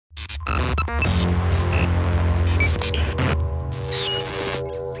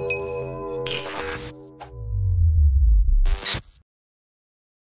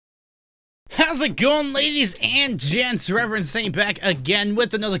How's it going, ladies and gents? Reverend Saint back again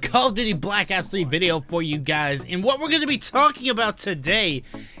with another Call of Duty Black Ops 3 video for you guys. And what we're going to be talking about today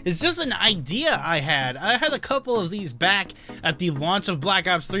is just an idea I had. I had a couple of these back at the launch of Black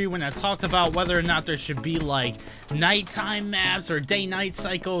Ops 3 when I talked about whether or not there should be like nighttime maps or day-night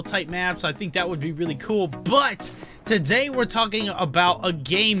cycle type maps. I think that would be really cool. But today we're talking about a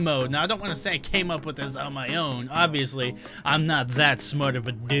game mode. Now, I don't want to say I came up with this on my own. Obviously, I'm not that smart of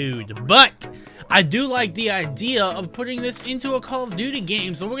a dude. But I do like the idea of putting this into a Call of Duty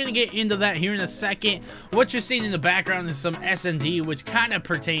game, so we're going to get into that here in a second. What you're seeing in the background is some S&D, which kind of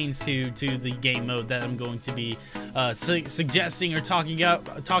pertains to the game mode that I'm going to be suggesting or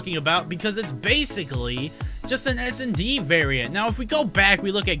talking about, because it's basically just an S&D variant. Now, if we go back,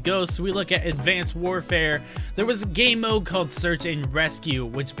 we look at Ghosts, we look at Advanced Warfare, there was a game mode called Search and Rescue,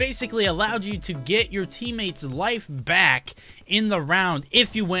 which basically allowed you to get your teammate's life back in the round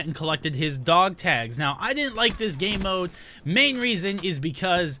if you went and collected his dog tags. Now, I didn't like this game mode. Main reason is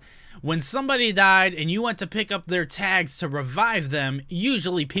because when somebody died and you went to pick up their tags to revive them,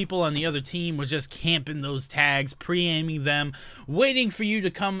 usually people on the other team were just camping those tags, pre-aiming them, waiting for you to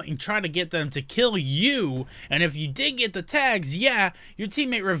come and try to get them to kill you. And if you did get the tags, yeah, your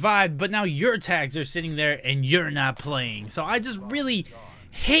teammate revived, but now your tags are sitting there and you're not playing. So I just really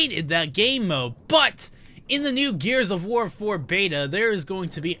hated that game mode. But in the new Gears of War 4 beta, there is going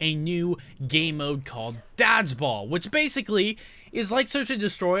to be a new game mode called Dodgeball, which basically is like Search and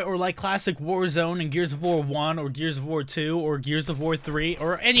Destroy, or like classic Warzone and Gears of War 1 or Gears of War 2 or Gears of War 3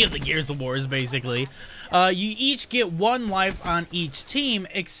 or any of the Gears of Wars. Basically, you each get one life on each team,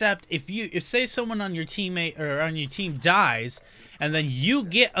 except if say someone on your teammate or on your team dies and then you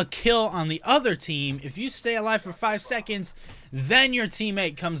get a kill on the other team, if you stay alive for 5 seconds, then your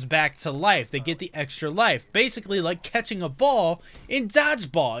teammate comes back to life. They get the extra life. Basically like catching a ball in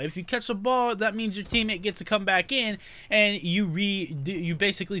Dodgeball. If you catch a ball, that means your teammate gets to come back in and you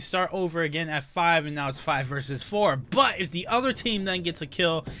basically start over again at 5, and now it's 5 versus 4. But if the other team then gets a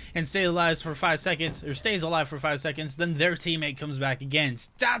kill and stays alive for 5 seconds, then their teammate comes back again. It's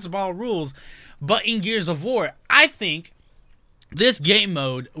Dodgeball rules. But in Gears of War, I think this game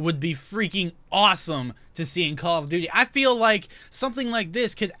mode would be freaking awesome to see in Call of Duty. I feel like something like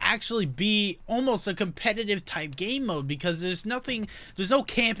this could actually be almost a competitive type game mode, because there's no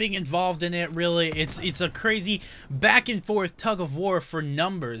camping involved in it, really. It's a crazy back and forth tug of war for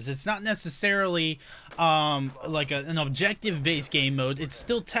numbers. It's not necessarily like an objective based game mode. It's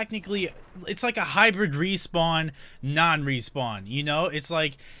still technically, it's like a hybrid respawn, non-respawn, you know? It's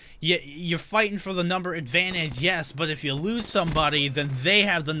like, you're fighting for the number advantage, yes, but if you lose somebody, then they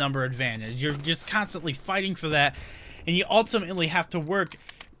have the number advantage. You're just constantly fighting for that, and you ultimately have to work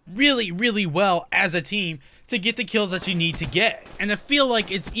really, really well as a team to get the kills that you need to get. And I feel like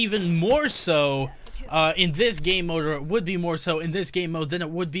it's even more so in this game mode, or it would be more so in this game mode than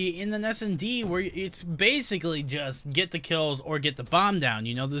it would be in an S&D, where it's basically just get the kills or get the bomb down.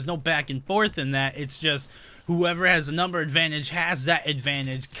 You know, there's no back and forth in that. It's just whoever has the number advantage has that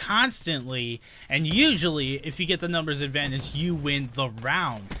advantage constantly, and usually if you get the numbers advantage, you win the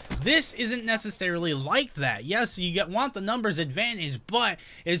round. This isn't necessarily like that. Yes, you want the numbers advantage, but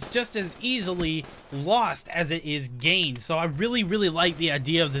it's just as easily lost as it is gained. So I really, really like the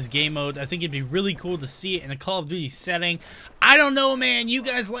idea of this game mode. I think it'd be really cool to see it in a Call of Duty setting. I don't know, man. You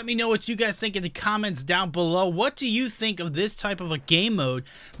guys let me know what you guys think in the comments down below. What do you think of this type of a game mode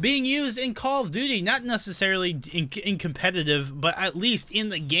being used in Call of Duty? Not necessarily in competitive, but at least in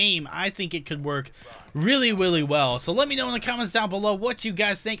the game. I think it could work really, really well. So let me know in the comments down below what you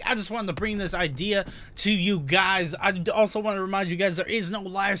guys think. I just wanted to bring this idea to you guys. I also want to remind you guys there is no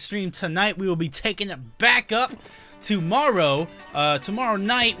live stream tonight. We will be taking it back up tomorrow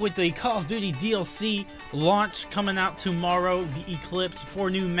night with the Call of Duty DLC launch coming out tomorrow. The Eclipse, 4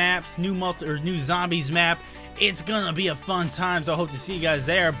 new maps, new zombies map. It's gonna be a fun time, so I hope to see you guys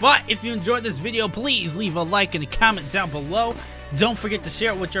there. But if you enjoyed this video, please leave a like and a comment down below. Don't forget to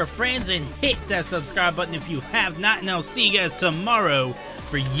share it with your friends and hit that subscribe button if you have not. And I'll see you guys tomorrow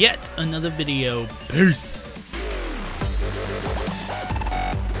for yet another video. Peace.